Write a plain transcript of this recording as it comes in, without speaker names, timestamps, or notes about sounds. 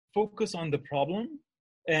focus on the problem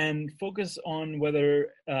and focus on whether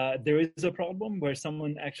there is a problem, where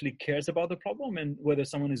someone actually cares about the problem, and whether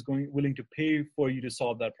someone is willing to pay for you to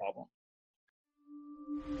solve that problem.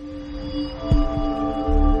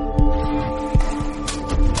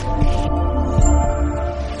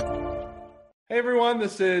 Hey everyone,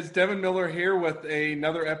 this is Devin Miller here with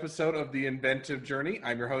another episode of the Inventive Journey.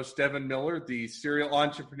 I'm your host, Devin Miller, the serial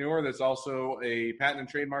entrepreneur that's also a patent and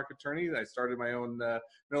trademark attorney. I started my own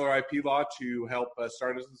Miller IP law to help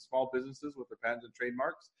startups and small businesses with their patents and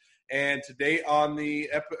trademarks. And today on the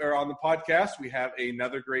podcast, we have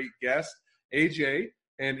another great guest, Ajay.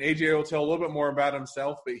 And Ajay will tell a little bit more about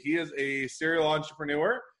himself, but he is a serial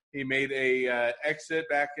entrepreneur. He made a exit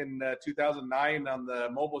back in 2009 on the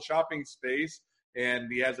mobile shopping space,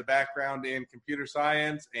 and he has a background in computer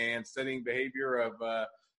science and studying behavior of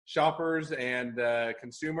shoppers and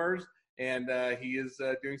consumers. And he is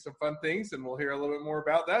doing some fun things, and we'll hear a little bit more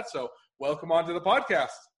about that. So welcome onto the podcast.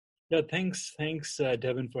 Yeah, thanks,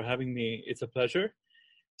 Devin, for having me. It's a pleasure.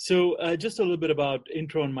 So just a little bit about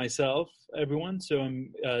intro on myself, everyone. So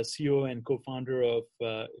I'm CEO and co-founder of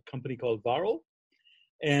a company called Varl.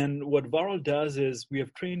 And what Varl does is we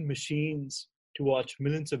have trained machines to watch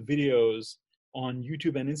millions of videos on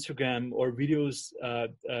YouTube and Instagram, or videos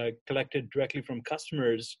collected directly from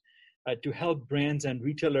customers to help brands and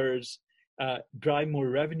retailers drive more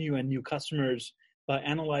revenue and new customers by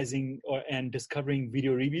analyzing and discovering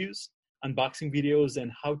video reviews, unboxing videos,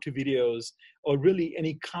 and how-to videos, or really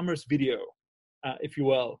any commerce video, if you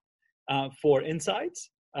will, for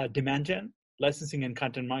insights, demand gen, licensing, and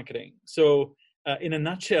content marketing. So in a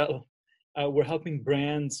nutshell, we're helping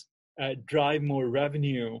brands drive more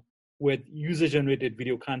revenue with user-generated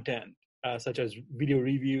video content, such as video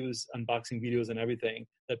reviews, unboxing videos, and everything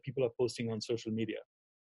that people are posting on social media.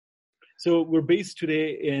 So we're based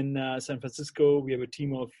today in San Francisco. We have a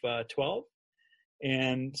team of 12.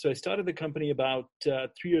 And so I started the company about 3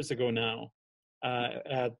 years ago now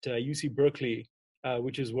at UC Berkeley,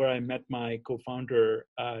 which is where I met my co-founder,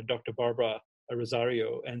 Dr. Barbara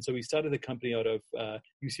Rosario. And so we started the company out of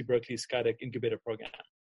UC Berkeley's Skydeck Incubator Program.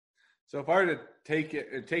 So if I were to take it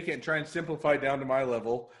and try and simplify it down to my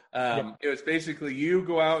level, it was basically you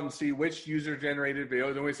go out and see which user-generated videos.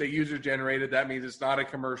 And when we say user-generated, that means it's not a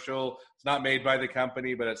commercial, it's not made by the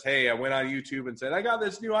company, but it's, hey, I went on YouTube and said, I got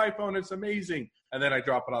this new iPhone, it's amazing. And then I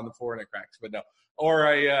drop it on the floor and it cracks. But no. Or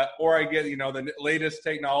I get, the latest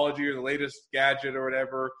technology or the latest gadget or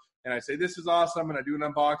whatever, and I say, this is awesome, and I do an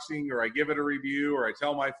unboxing, or I give it a review, or I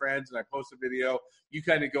tell my friends and I post a video. You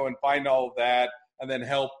kind of go and find all of that and then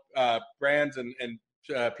help brands and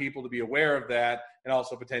people to be aware of that and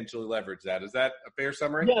also potentially leverage that. Is that a fair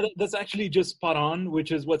summary? Yeah, that's actually just spot on,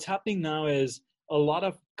 which is what's happening now is a lot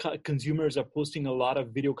of consumers are posting a lot of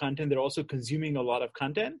video content. They're also consuming a lot of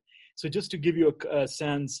content. So just to give you a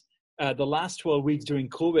sense, the last 12 weeks during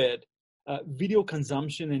COVID, video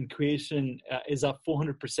consumption and creation is up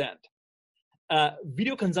 400%.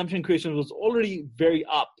 Video consumption creation was already very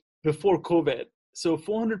up before COVID. So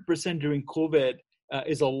 400% during COVID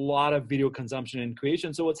is a lot of video consumption and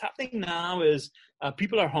creation. So what's happening now is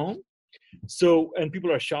people are home. And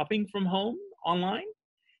people are shopping from home online.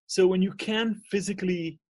 So when you can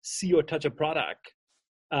physically see or touch a product,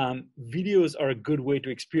 videos are a good way to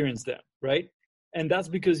experience them, right? And that's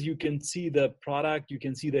because you can see the product, you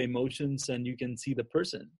can see the emotions, and you can see the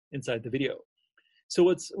person inside the video. So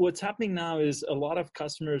what's happening now is a lot of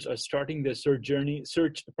customers are starting their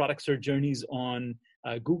product search journeys on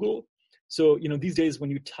Google. So, these days when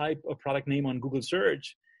you type a product name on Google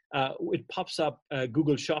search, it pops up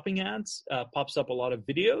Google shopping ads, pops up a lot of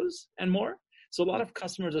videos and more. So a lot of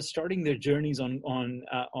customers are starting their journeys on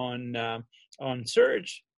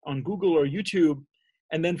search on Google or YouTube.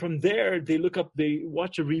 And then from there, they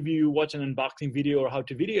watch a review, watch an unboxing video or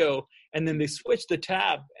how-to video, and then they switch the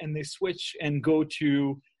tab and they switch and go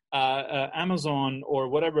to Amazon or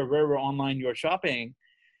wherever online you're shopping.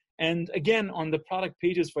 And again, on the product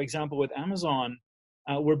pages, for example, with Amazon,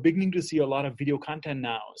 we're beginning to see a lot of video content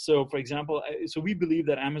now. So for example, we believe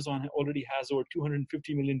that Amazon already has over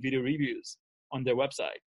 250 million video reviews on their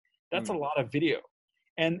website. That's a lot of video.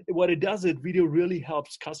 And what it does is video really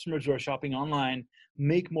helps customers who are shopping online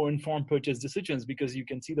make more informed purchase decisions, because you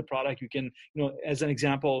can see the product. You can, as an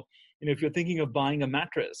example, if you're thinking of buying a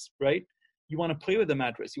mattress, right? You want to play with the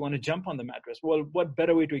mattress. You want to jump on the mattress. Well, what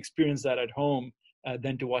better way to experience that at home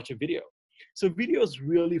than to watch a video? So videos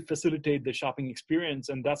really facilitate the shopping experience.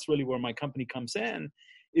 And that's really where my company comes in,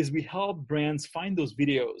 is we help brands find those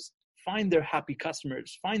videos, find their happy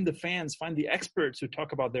customers, find the fans, find the experts who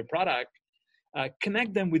talk about their product,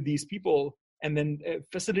 connect them with these people and then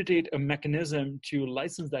facilitate a mechanism to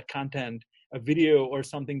license that content, a video or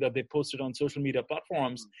something that they posted on social media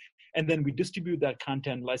platforms. And then we distribute that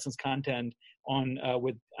content, licensed content on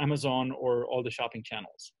with Amazon or all the shopping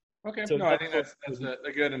channels. Okay. So No, I think that's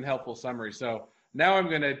a good and helpful summary. So now I'm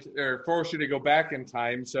going to force you to go back in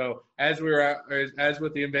time. So as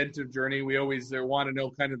with the Inventive journey, we always want to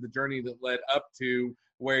know kind of the journey that led up to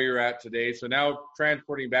where you're at today. So now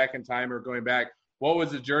transporting back in time or going back, what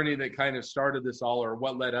was the journey that kind of started this all, or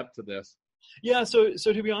what led up to this? Yeah, so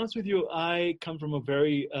to be honest with you, I come from a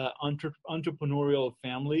very entrepreneurial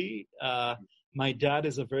family. My dad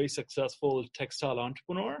is a very successful textile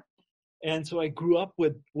entrepreneur, and so I grew up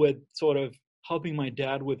with sort of helping my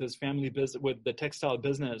dad with his family business, with the textile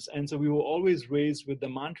business. And so we were always raised with the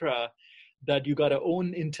mantra that you got to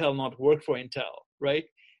own Intel, not work for Intel, right?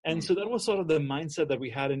 And so that was sort of the mindset that we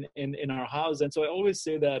had in our house. And so I always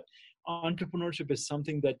say that entrepreneurship is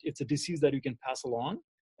something that it's a disease that you can pass along,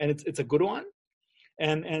 and it's a good one.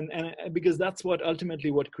 And because that's what ultimately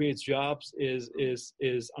what creates jobs is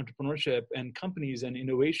entrepreneurship and companies and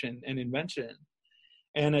innovation and invention.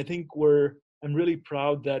 And I think I'm really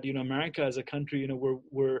proud that, America as a country,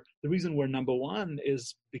 we're the reason we're number one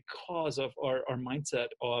is because of our mindset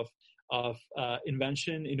of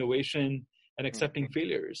invention, innovation, and accepting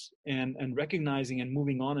failures and recognizing and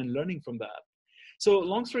moving on and learning from that. So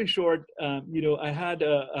long story short, I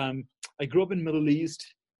grew up in Middle East,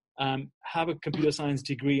 have a computer science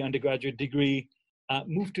degree, undergraduate degree,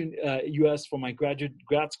 moved to US for my grad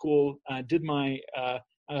school, did my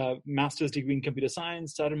master's degree in computer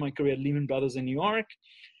science, started my career at Lehman Brothers in New York.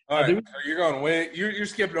 All right, you're going way. You're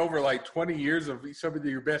skipping over like 20 years of some of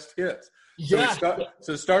your best hits. Yeah.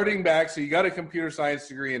 So starting back, so you got a computer science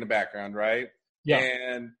degree in the background, right? Yeah.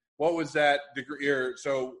 And what was that degree?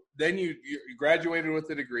 So then you graduated with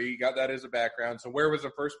the degree, you got that as a background. So where was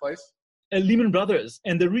the first place? Lehman Brothers.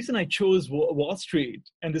 And the reason I chose Wall Street,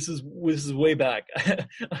 and this is way back. I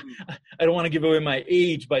don't want to give away my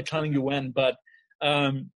age by telling you when, but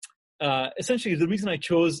essentially the reason I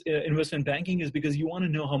chose investment banking is because you want to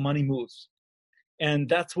know how money moves. And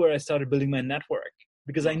that's where I started building my network,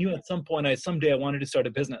 because I knew at some point someday I wanted to start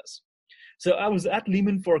a business. So I was at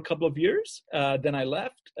Lehman for a couple of years. Then I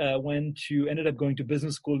left, ended up going to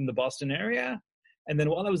business school in the Boston area. And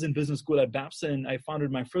then while I was in business school at Babson, I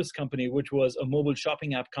founded my first company, which was a mobile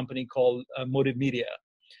shopping app company called Motive Media.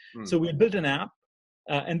 So we built an app.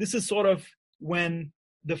 And this is sort of when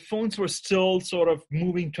the phones were still sort of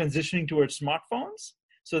transitioning towards smartphones.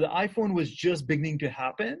 So the iPhone was just beginning to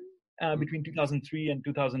happen between 2003 and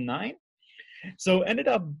 2009. So ended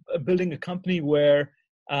up building a company where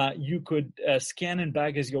you could scan and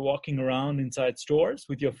bag as you're walking around inside stores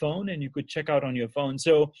with your phone, and you could check out on your phone.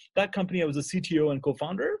 So that company, I was a CTO and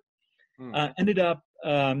co-founder. Ended up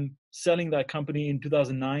selling that company in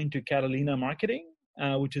 2009 to Catalina Marketing,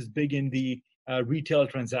 which is big in the retail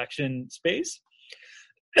transaction space.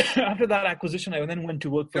 After that acquisition, I then went to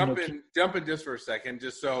work for Jump in just for a second,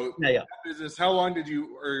 just so yeah. Business. How long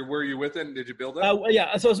were you with it? And did you build it?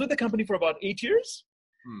 So I was with the company for about 8 years.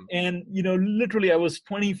 And, literally I was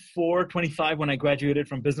 24, 25 when I graduated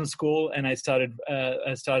from business school, and I started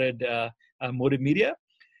Motive Media.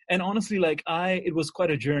 And honestly, it was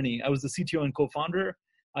quite a journey. I was the CTO and co-founder.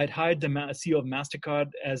 I'd hired the CEO of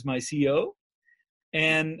MasterCard as my CEO.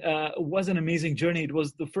 And it was an amazing journey. It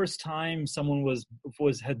was the first time someone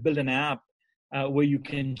had built an app where you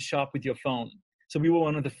can shop with your phone. So we were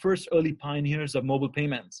one of the first early pioneers of mobile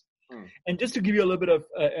payments. And just to give you a little bit of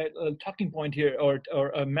a talking point here, or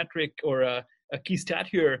a metric, or a key stat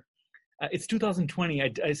here, it's 2020.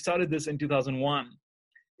 I started this in 2001.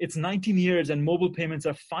 It's 19 years, and mobile payments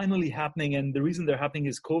are finally happening. And the reason they're happening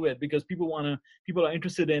is COVID, because people are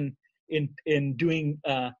interested in doing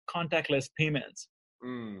contactless payments.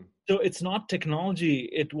 So it's not technology.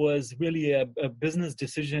 It was really a business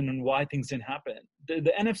decision on why things didn't happen.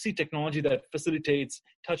 The NFC technology that facilitates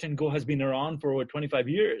touch and go has been around for over 25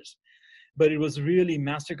 years, but it was really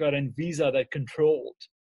MasterCard and Visa that controlled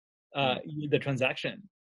the transaction.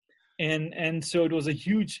 And so it was a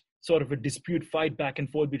huge sort of a dispute fight back and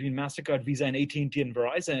forth between MasterCard, Visa, and AT&T and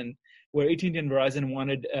Verizon, where AT&T and Verizon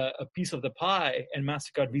wanted a piece of the pie and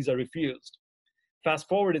MasterCard, Visa refused. Fast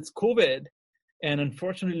forward, it's COVID. And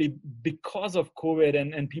unfortunately, because of COVID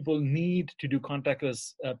and people need to do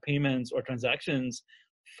contactless payments or transactions,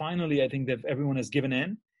 finally, I think that everyone has given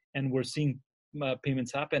in, and we're seeing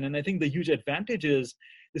payments happen. And I think the huge advantage is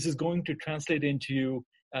this is going to translate into,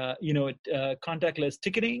 contactless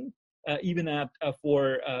ticketing, even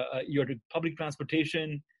for your public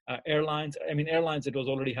transportation, airlines. I mean, airlines, it was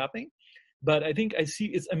already happening. But I think I see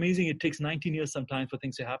it's amazing. It takes 19 years sometimes for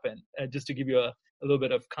things to happen. Just to give you a little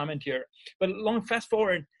bit of comment here. But fast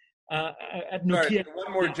forward uh, at Sorry, Nokia.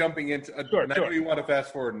 one more Yeah, jumping into. sure, And I know sure, you want to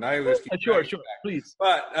fast forward, and I always keep sure, dragging you sure. back. Please.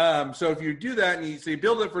 But so if you do that and you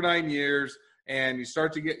build it for 9 years, and you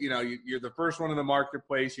start to get, you're the first one in the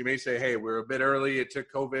marketplace. You may say, "Hey, we're a bit early. It took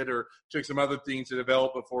COVID or took some other things to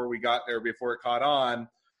develop before we got there, before it caught on."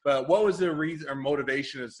 But what was the reason or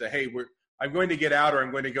motivation to say, "Hey, I'm going to get out, or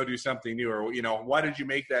I'm going to go do something new," or why did you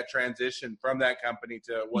make that transition from that company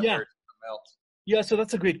to what Yeah, or something else? yeah. So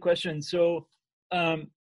that's a great question. So,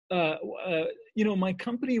 um, my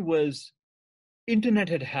company was internet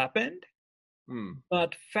had happened, Hmm.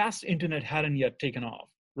 but fast internet hadn't yet taken off,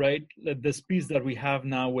 right? The speeds that we have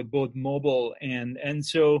now with both mobile and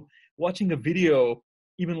so watching a video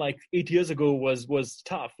even like 8 years ago was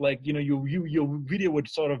tough. Like, your video would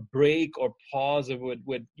sort of break or pause, or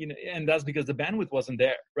would and that's because the bandwidth wasn't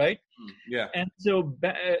there, right? Yeah. And so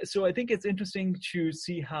I think it's interesting to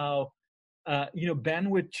see how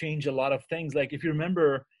bandwidth changed a lot of things. Like if you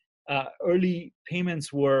remember, early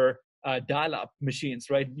payments were dial-up machines,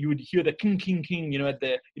 right? You would hear the king, king, king, at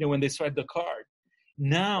the when they swipe the card.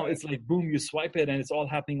 Now Right. it's like boom, you swipe it, and it's all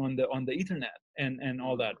happening on the Ethernet and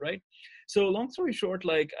all that, right? So long story short,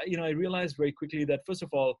 like I realized very quickly that first of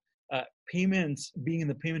all, payments, being in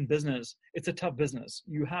the payment business, it's a tough business.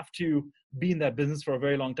 You have to be in that business for a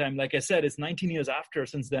very long time. Like I said, it's 19 years after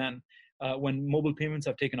since then, when mobile payments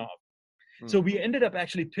have taken off. So Hmm. we ended up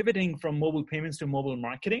actually pivoting from mobile payments to mobile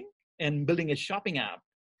marketing and building a shopping app.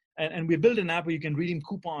 And we built an app where you can redeem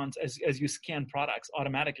coupons as you scan products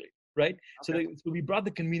automatically, right? So, Okay. so we brought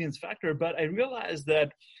the convenience factor, but I realized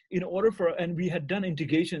that and we had done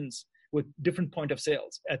integrations with different point of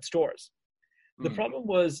sales at stores. The Hmm. problem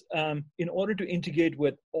was, in order to integrate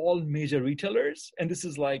with all major retailers, and this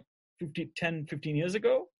is like 15 years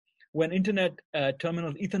ago, when internet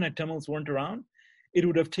Ethernet terminals weren't around, it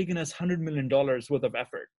would have taken us $100 million worth of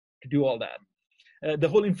effort to do all that. The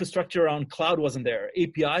whole infrastructure around cloud wasn't there.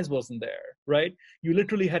 APIs wasn't there, right? You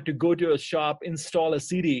literally had to go to a shop, install a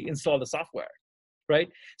CD, install the software, right?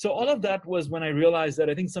 So all of that was when I realized that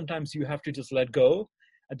I think sometimes you have to just let go.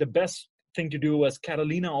 And the best thing to do was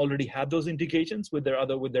Catalina already had those integrations with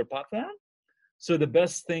their platform. So the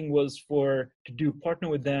best thing was to partner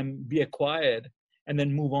with them, be acquired, and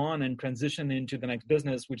then move on and transition into the next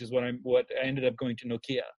business, which is what I ended up going to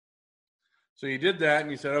Nokia. So you did that,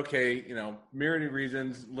 and you said, okay, myriad of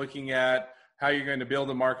reasons, looking at how you're going to build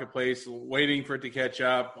a marketplace, waiting for it to catch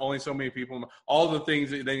up, only so many people, all the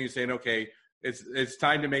things that then you're saying, okay, it's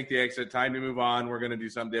time to make the exit, time to move on. We're going to do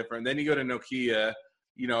something different. Then you go to Nokia.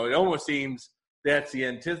 It almost seems that's the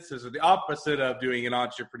antithesis or the opposite of doing an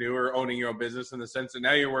entrepreneur, owning your own business, in the sense that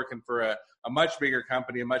now you're working for a much bigger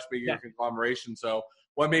company, a much bigger conglomeration. So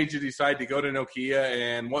what made you decide to go to Nokia,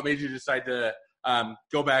 and what made you decide to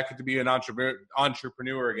go back to be an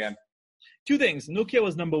entrepreneur again? Two things. Nokia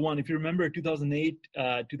was number one. If you remember 2008,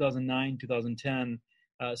 2009, 2010,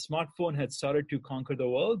 smartphone had started to conquer the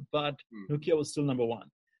world, but Nokia was still number one.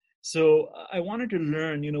 So I wanted to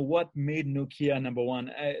learn, what made Nokia number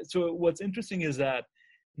one. So what's interesting is that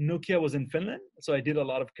Nokia was in Finland. So I did a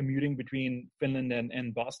lot of commuting between Finland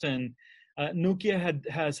and Boston. Nokia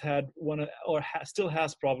still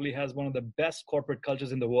has one of the best corporate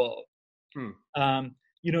cultures in the world.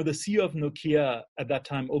 The CEO of Nokia at that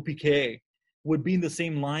time, OPK, would be in the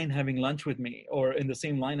same line having lunch with me, or in the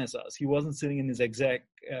same line as us. He wasn't sitting in his exec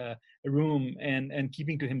room and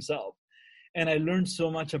keeping to himself. And I learned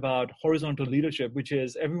so much about horizontal leadership, which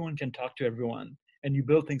is everyone can talk to everyone, and you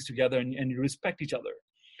build things together, and you respect each other.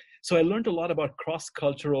 So I learned a lot about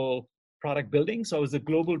cross-cultural product building. So I was the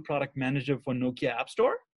global product manager for Nokia App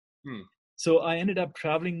Store. So I ended up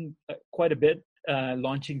traveling quite a bit,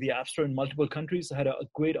 launching the App Store in multiple countries. I had a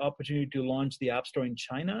great opportunity to launch the App Store in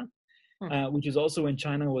China, which is also when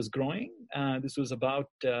China was growing. This was about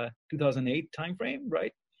 2008 timeframe,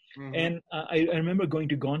 right? Mm-hmm. And I remember going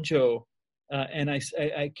to Guangzhou, and I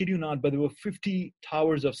kid you not, but there were 50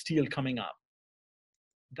 towers of steel coming up.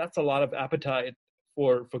 That's a lot of appetite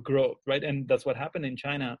for growth, right? And that's what happened in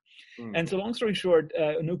China. And so long story short,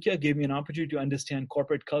 Nokia gave me an opportunity to understand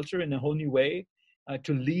corporate culture in a whole new way,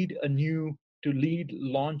 to lead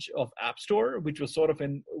launch of App Store, which was sort of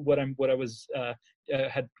in what I was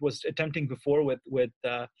attempting before with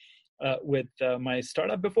my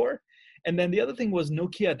startup before. And then the other thing was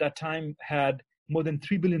Nokia at that time had more than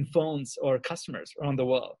 3 billion phones or customers around the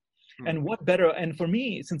world. And what better, and for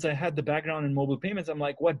me, since I had the background in mobile payments, I'm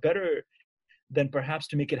like, what better than perhaps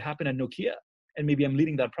to make it happen at Nokia? And maybe I'm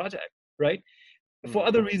leading that project, right? For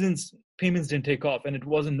other reasons, payments didn't take off, and it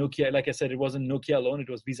wasn't Nokia. Like I said, it wasn't Nokia alone. It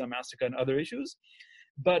was Visa, MasterCard, and other issues.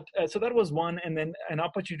 But so that was one, and then an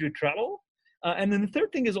opportunity to travel. And then the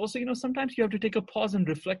third thing is also, sometimes you have to take a pause and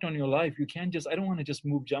reflect on your life. You can't I don't want to just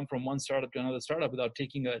jump from one startup to another startup without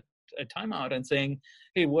taking a time out and saying,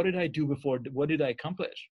 hey, what did I do before? What did I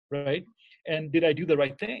accomplish, right? And did I do the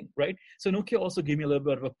right thing, right? So Nokia also gave me a little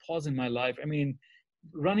bit of a pause in my life. I mean,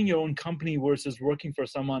 running your own company versus working for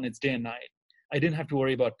someone, it's day and night. I didn't have to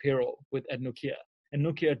worry about payroll at Nokia. And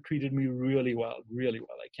Nokia treated me really well, really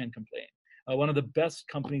well. I can't complain. One of the best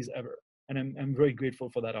companies ever. And I'm very grateful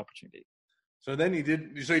for that opportunity. So then you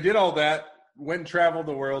did all that, went and traveled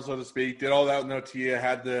the world, so to speak, did all that with Nokia,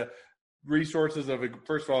 had the resources of,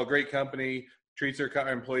 first of all, a great company, treats their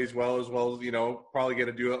employees well as, probably get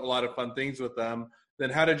to do a lot of fun things with them. Then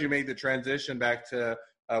how did you make the transition back to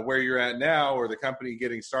where you're at now, or the company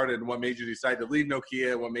getting started, and what made you decide to leave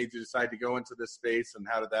Nokia? What made you decide to go into this space, and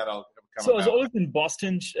how did that all come So about? I was always in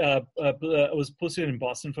Boston. I was posted in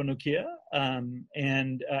Boston for Nokia,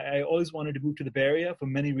 and I always wanted to move to the Bay Area for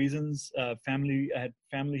many reasons. I had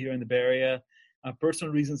family here in the Bay Area,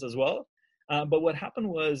 personal reasons as well. But what happened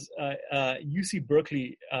was UC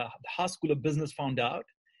Berkeley, the Haas School of Business, found out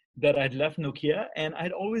that I'd left Nokia, and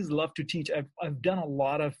I'd always loved to teach. I've done a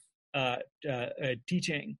lot of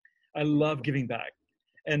teaching. I love giving back.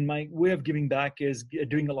 And my way of giving back is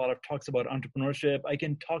doing a lot of talks about entrepreneurship. I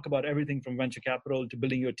can talk about everything from venture capital to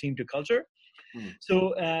building your team to culture.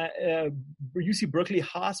 So UC Berkeley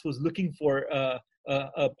Haas was looking for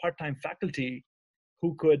a part-time faculty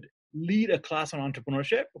who could lead a class on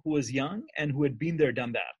entrepreneurship, who was young and who had been there,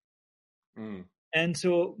 done that. And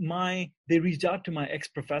so they reached out to my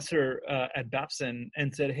ex-professor at Babson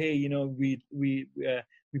and said, hey, we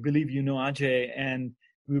believe Ajay, and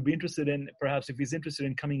we would be interested in, perhaps if he's interested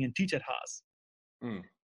in coming and teach at Haas.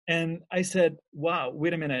 And I said, wow,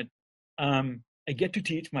 wait a minute. I get to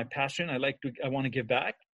teach, my passion. I want to give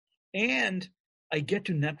back. And I get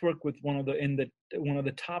to network with one of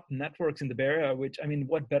the top networks in the Bay Area, which, I mean,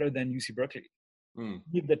 what better than UC Berkeley?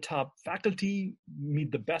 Meet the top faculty,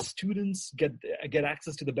 meet the best students, get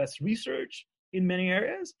access to the best research in many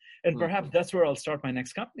areas. And perhaps that's where I'll start my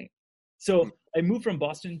next company. So I moved from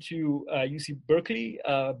Boston to UC Berkeley,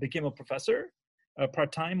 became a professor,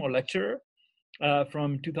 part-time or lecturer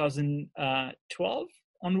from 2012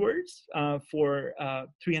 onwards for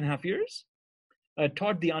 3.5 years.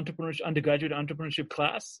 Taught the undergraduate entrepreneurship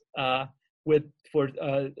class there were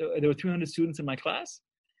 300 students in my class.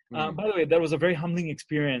 By the way, that was a very humbling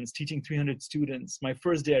experience, teaching 300 students. My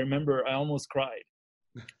first day, I remember I almost cried.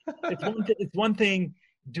 It's one thing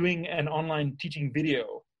doing an online teaching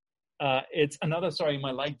video. It's another, sorry,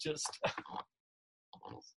 my light the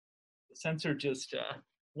sensor just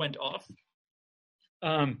went off.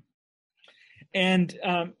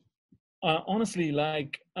 Honestly,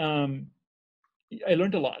 I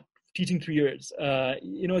learned a lot teaching 3 years.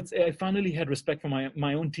 I finally had respect for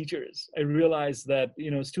my own teachers. I realized that,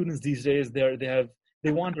 students these days, they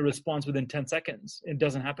want a response within 10 seconds. It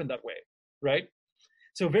doesn't happen that way, right?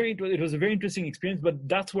 So it was a very interesting experience, but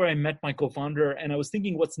that's where I met my co-founder, and I was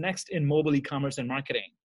thinking, what's next in mobile e-commerce and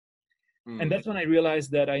marketing? And that's when I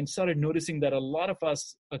realized that I started noticing that a lot of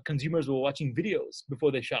us consumers were watching videos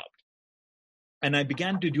before they shopped. And I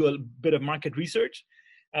began to do a bit of market research,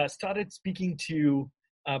 started speaking to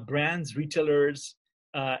brands, retailers,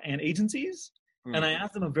 and agencies. And I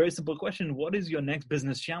asked them a very simple question: what is your next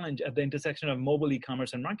business challenge at the intersection of mobile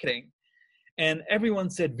e-commerce and marketing? And everyone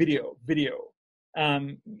said video.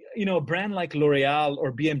 A brand like L'Oreal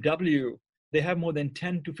or BMW, they have more than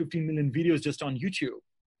 10 to 15 million videos just on YouTube.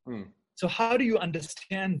 So how do you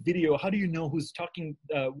understand video? How do you know who's talking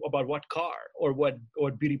about what car or what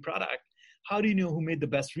beauty product? How do you know who made the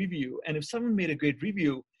best review? And if someone made a great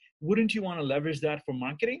review, wouldn't you want to leverage that for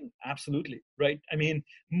marketing? Absolutely, right? I mean,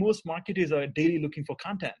 most marketers are daily looking for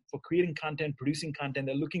content, for creating content, producing content.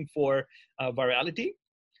 They're looking for virality.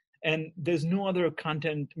 And there's no other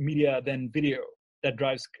content media than video that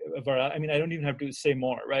drives viral. I mean, I don't even have to say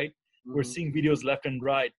more, right? We're seeing videos left and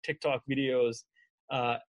right, TikTok videos,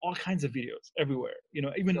 all kinds of videos everywhere.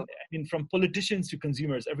 From politicians to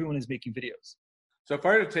consumers, everyone is making videos. So if I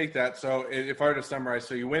were to take that, if I were to summarize,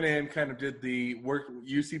 so you went in, kind of did the work,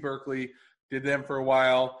 UC Berkeley, did them for a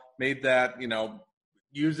while, made that,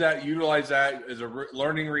 utilize that as a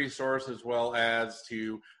learning resource, as well as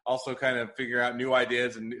to also kind of figure out new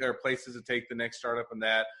ideas, and there are places to take the next startup and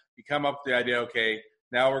that. You come up with the idea, okay,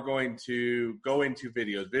 now we're going to go into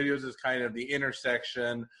videos. Videos is kind of the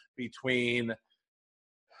intersection between,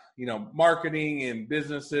 marketing and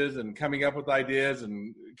businesses and coming up with ideas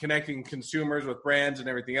and connecting consumers with brands and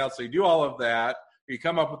everything else. So you do all of that. you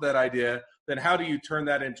come up with that idea, then how do you turn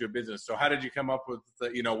that into a business? So how did you come up with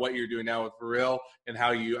what you're doing now with Viril, and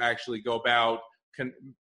how you actually go about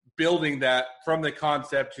building that from the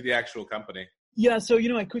concept to the actual company? Yeah, so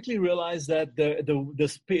I quickly realized that the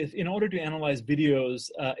space, in order to analyze videos,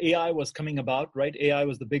 AI was coming about, right? AI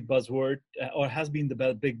was the big buzzword, or has been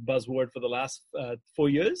the big buzzword for the last 4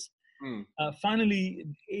 years. Finally,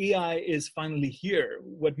 AI is finally here.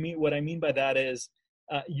 What I mean by that is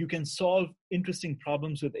you can solve interesting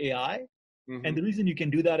problems with AI. And the reason you can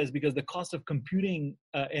do that is because the cost of computing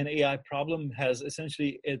an AI problem has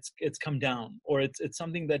essentially it's come down, or it's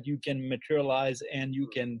something that you can materialize and you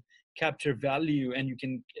can capture value,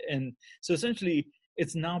 and so essentially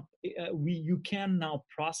it's now you can now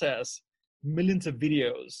process millions of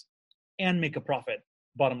videos and make a profit.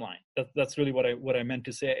 Bottom line, that's really what I meant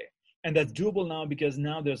to say, and that's doable now because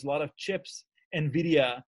now there's a lot of chips,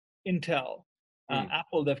 NVIDIA, Intel,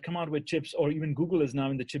 Apple, that have come out with chips, or even Google is now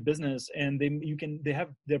in the chip business, and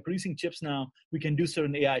they're producing chips now. We can do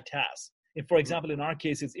certain AI tasks. If, for example, in our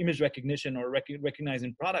case, it's image recognition or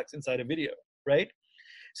recognizing products inside a video, right?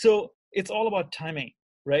 So it's all about timing,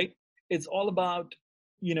 right? It's all about,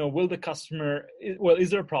 will the customer, is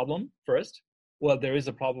there a problem first? Well, there is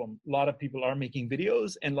a problem. A lot of people are making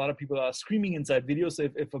videos, and a lot of people are screaming inside videos. So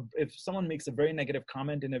if someone makes a very negative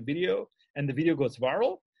comment in a video and the video goes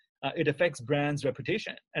viral, it affects brands'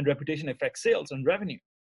 reputation, and reputation affects sales and revenue.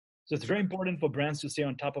 So it's very important for brands to stay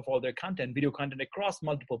on top of all their content, video content across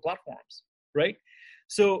multiple platforms, right?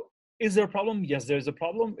 So is there a problem? Yes, there's a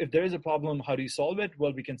problem. If there is a problem, how do you solve it?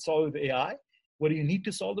 Well, we can solve it with AI. What do you need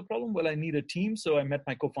to solve the problem? Well, I need a team. So I met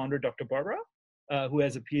my co-founder, Dr. Barbara, who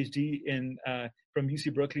has a PhD from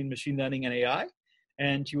UC Berkeley in machine learning and AI.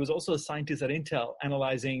 And she was also a scientist at Intel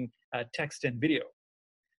analyzing text and video.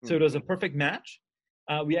 So it was a perfect match.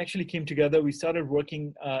 We actually came together. We started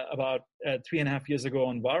working about 3.5 years ago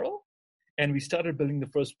on Viril, and we started building the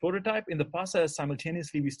first prototype. In the process,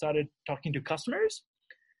 simultaneously, we started talking to customers.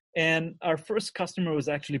 And our first customer was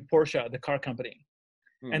actually Porsche, the car company.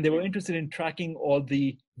 And they were interested in tracking all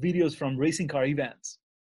the videos from racing car events,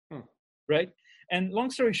 right? And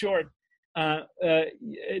long story short,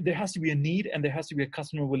 there has to be a need, and there has to be a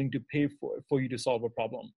customer willing to pay for you to solve a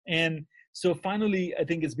problem. And so finally, I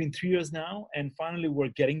think it's been 3 years now, and finally we're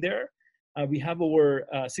getting there. We have over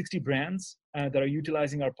 60 brands that are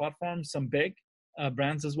utilizing our platform, some big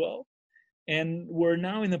brands as well. And we're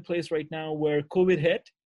now in a place right now where COVID hit.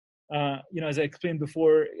 As I explained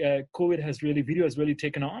before, video has really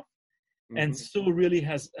taken off. And so really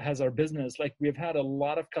has our business. Like, we've had a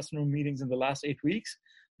lot of customer meetings in the last 8 weeks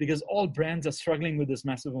because all brands are struggling with this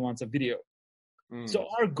massive amounts of video. So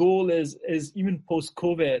our goal is even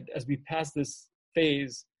post-COVID, as we pass this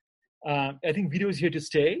phase, I think video is here to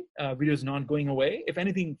stay. Video is not going away. If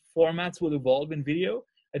anything, formats will evolve in video.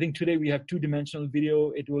 I think today we have 2-dimensional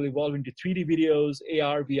video. It will evolve into 3D videos,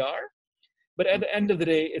 AR, VR. But at the end of the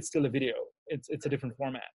day, it's still a video. It's a different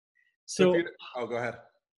format. So, go ahead.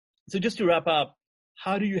 So just to wrap up,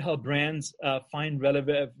 how do you help brands find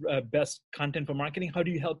relevant, best content for marketing? How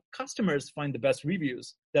do you help customers find the best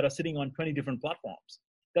reviews that are sitting on 20 different platforms?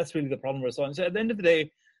 That's really the problem we're solving. So at the end of the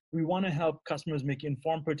day, we want to help customers make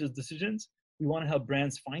informed purchase decisions. We want to help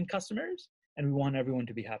brands find customers, and we want everyone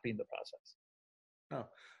to be happy in the process.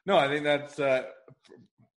 No, I think that's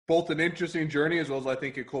both an interesting journey as well as, I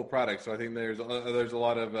think, a cool product. So I think there's a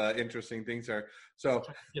lot of interesting things there. So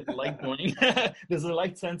the light going. There's a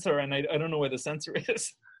light sensor, and I don't know where the sensor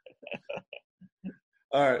is.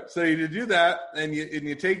 All right, so you do that, and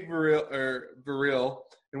you take Viril,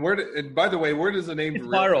 and by the way, where does the name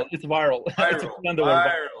Viril? It's viral.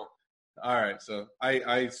 Viral. All right, so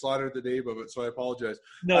I slaughtered the name of it, so I apologize.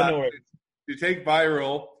 No worries. You take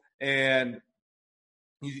Viril, and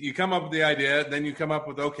you come up with the idea, then you come up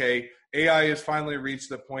with, okay, AI has finally reached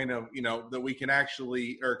the point of, that we can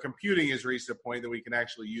actually, or computing has reached the point that we can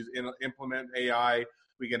actually implement AI.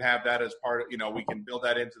 We can have that as part of, we can build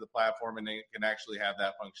that into the platform, and they can actually have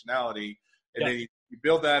that functionality. And then you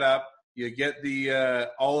build that up, you get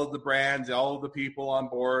the all of the brands, all of the people on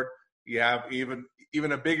board. You have even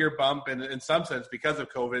a bigger bump in some sense because of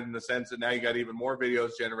COVID, in the sense that now you got even more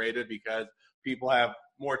videos generated because people have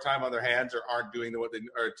more time on their hands or aren't doing what they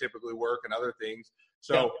are typically work and other things.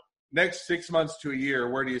 So next 6 months to a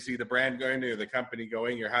year, where do you see the brand going, or the company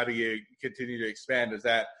going, or how do you continue to expand? Is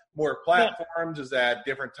that more platforms? Is that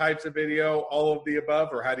different types of video, all of the above,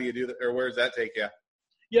 or how do you do that, or where does that take you?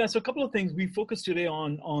 Yeah, so a couple of things. We focus today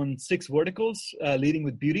on 6 verticals, leading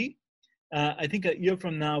with beauty. I think a year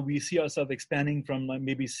from now, we see ourselves expanding from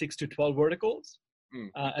maybe 6 to 12 verticals.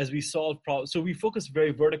 as we solve problems. So we focus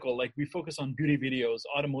very vertical, like we focus on beauty videos,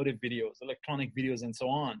 automotive videos, electronic videos, and so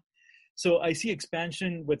on. So I see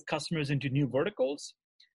expansion with customers into new verticals.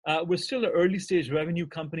 We're still an early stage revenue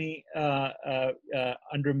company,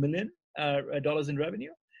 under $1 million in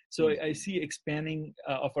revenue. So I see expanding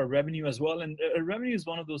of our revenue as well. And revenue is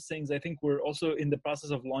one of those things. I think we're also in the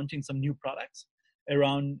process of launching some new products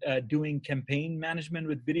around doing campaign management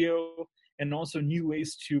with video, and also new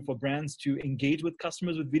ways for brands to engage with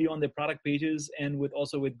customers with video on their product pages, and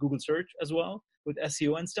also with Google search as well, with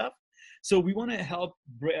SEO and stuff. So we want to help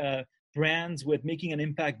brands with making an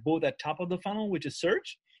impact both at top of the funnel, which is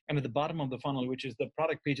search, and at the bottom of the funnel, which is the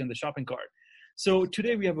product page and the shopping cart. So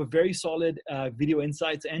today we have a very solid video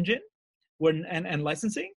insights engine and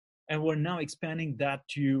licensing, and we're now expanding that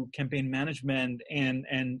to campaign management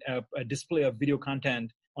and a display of video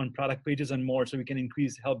content on product pages and more, so we can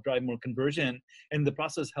help drive more conversion, and in the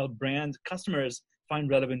process help brands, customers find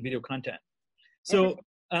relevant video content. So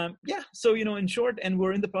so in short, and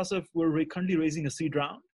we're in the process we're currently raising a seed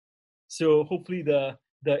round. So hopefully the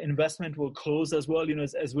investment will close as well.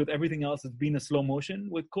 As with everything else, it's been a slow motion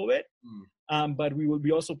with COVID. But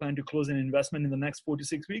we also plan to close an investment in the next 4 to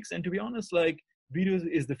 6 weeks. And to be honest, like, video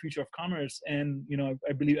is the future of commerce. And,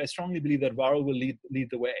 I strongly believe that viral will lead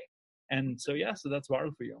the way. And so, so that's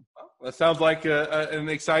viral for you. Well, that sounds like an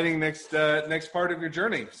exciting next part of your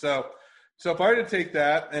journey. So if I were to take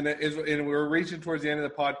that, and we're reaching towards the end of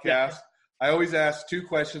the podcast, I always ask 2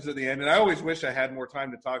 questions at the end. And I always wish I had more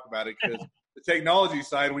time to talk about it, because the technology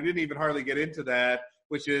side, we didn't even hardly get into that,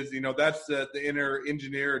 which is, that's the inner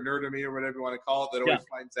engineer or nerd of me, or whatever you want to call it, that always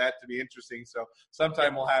finds that to be interesting. So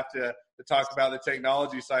sometime we'll have to talk about the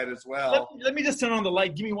technology side as well. Let me just turn on the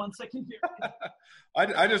light. Give me 1 second here.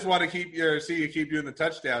 I just want to see you keep doing the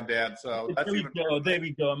touchdown dance. So there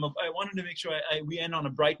we go. I wanted to make sure we end on a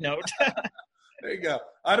bright note. There you go.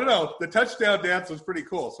 I don't know. The touchdown dance was pretty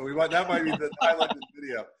cool. So that might be the highlight of the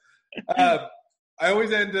video. I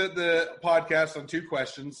always end the podcast on 2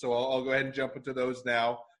 questions, so I'll go ahead and jump into those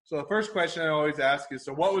now. So the first question I always ask is,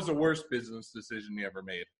 so what was the worst business decision you ever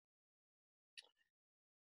made?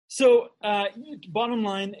 So bottom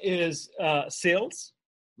line is sales.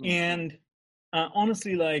 And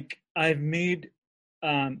honestly, like, I've made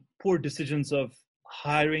poor decisions of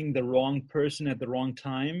hiring the wrong person at the wrong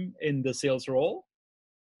time in the sales role.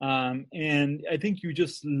 And I think you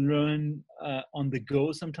just learn on the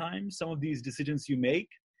go sometimes, some of these decisions you make.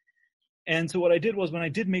 And so what I did was, when I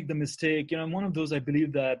did make the mistake, I'm one of those, I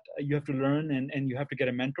believe that you have to learn and you have to get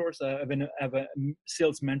a mentor. So I have a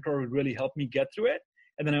sales mentor who really helped me get through it.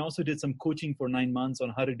 And then I also did some coaching for 9 months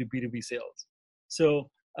on how to do B2B sales. So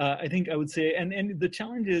I think I would say, and the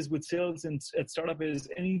challenge is with sales and at startup is,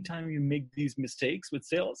 anytime you make these mistakes with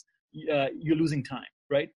sales, you're losing time,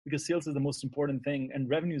 right? Because sales is the most important thing, and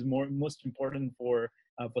revenue is most important for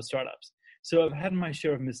startups. So I've had my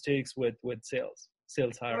share of mistakes with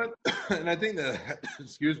sales hiring. And I think that,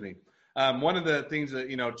 excuse me, one of the things that,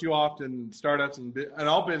 too often startups and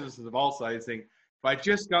all businesses of all sizes think, if I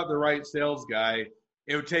just got the right sales guy,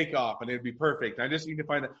 it would take off and it would be perfect. I just need to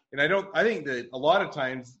find that. And I think that a lot of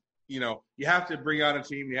times, you have to bring on a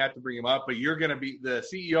team, you have to bring them up, but you're going to be the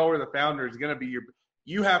CEO or the founder is going to be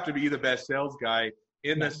you have to be the best sales guy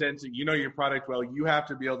in the sense that your product well. You have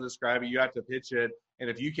to be able to describe it. You have to pitch it. And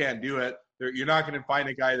if you can't do it, you're not going to find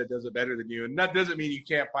a guy that does it better than you. And that doesn't mean you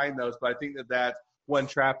can't find those, but I think that that's one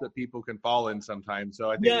trap that people can fall in sometimes. So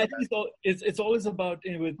I think it's always about,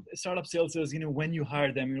 with startup sales is, when you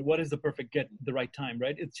hire them, what is the perfect get the right time,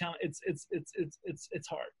 right? It's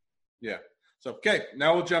hard. Yeah. So, okay,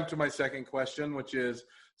 now we'll jump to my second question, which is,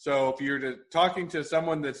 so if you're talking to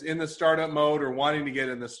someone that's in the startup mode or wanting to get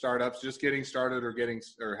in the startups, just getting started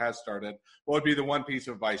or has started, what would be the one piece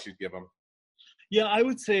of advice you'd give them? Yeah, I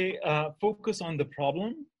would say focus on the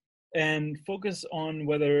problem and focus on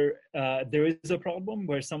whether there is a problem,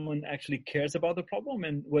 where someone actually cares about the problem,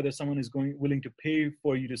 and whether someone is willing to pay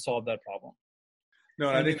for you to solve that problem. No,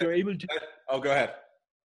 and I think you're able to. Go ahead.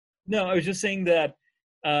 No, I was just saying that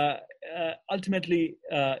ultimately,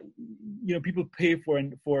 people pay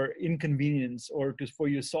for inconvenience, or for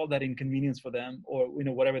you to solve that inconvenience for them, or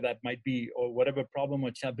whatever that might be, or whatever problem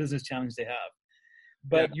or business challenge they have.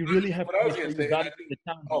 But you really have to make sure you got the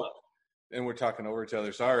challenge. And we're talking over each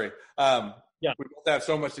other. Sorry. We both have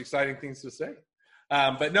so much exciting things to say.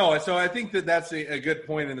 But no, so I think that's a good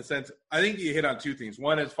point in the sense. I think you hit on 2 things.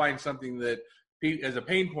 One is find something that is a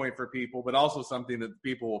pain point for people, but also something that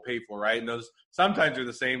people will pay for, right? And those sometimes are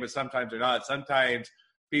the same, but sometimes they're not. Sometimes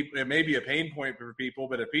people, it may be a pain point for people,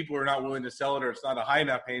 but if people are not willing to sell it, or it's not a high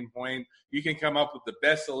enough pain point, you can come up with the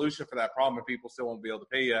best solution for that problem, and people still won't be able to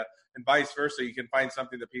pay you. And vice versa, you can find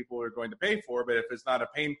something that people are going to pay for, but if it's not a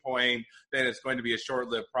pain point, then it's going to be a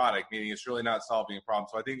short-lived product, meaning it's really not solving a problem.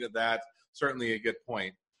 So I think that that's certainly a good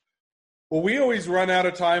point. Well, we always run out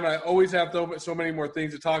of time. I always have so many more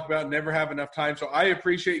things to talk about and never have enough time. So I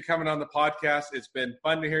appreciate you coming on the podcast. It's been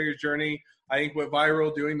fun to hear your journey. I think what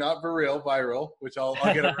not viral, which I'll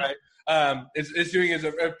get it right, is doing is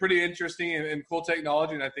a pretty interesting and cool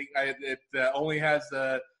technology. And I think it only has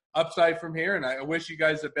the upside from here. And I wish you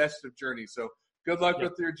guys the best of journey. So good luck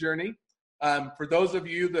with your journey. For those of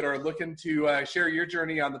you that are looking to share your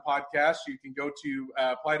journey on the podcast, you can go to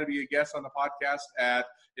apply to be a guest on the podcast at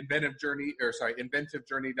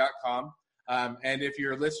inventivejourney.com. And if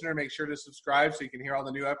you're a listener, make sure to subscribe so you can hear all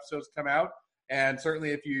the new episodes come out. And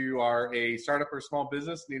certainly if you are a startup or small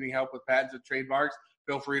business needing help with patents and trademarks,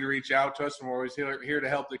 feel free to reach out to us, and we're always here to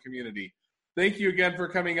help the community. Thank you again for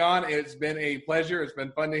coming on. It's been a pleasure. It's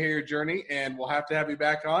been fun to hear your journey, and we'll have to have you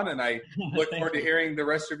back on. And I look forward to hearing the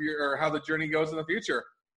rest of how the journey goes in the future.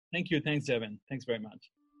 Thank you. Thanks, Devin. Thanks very much.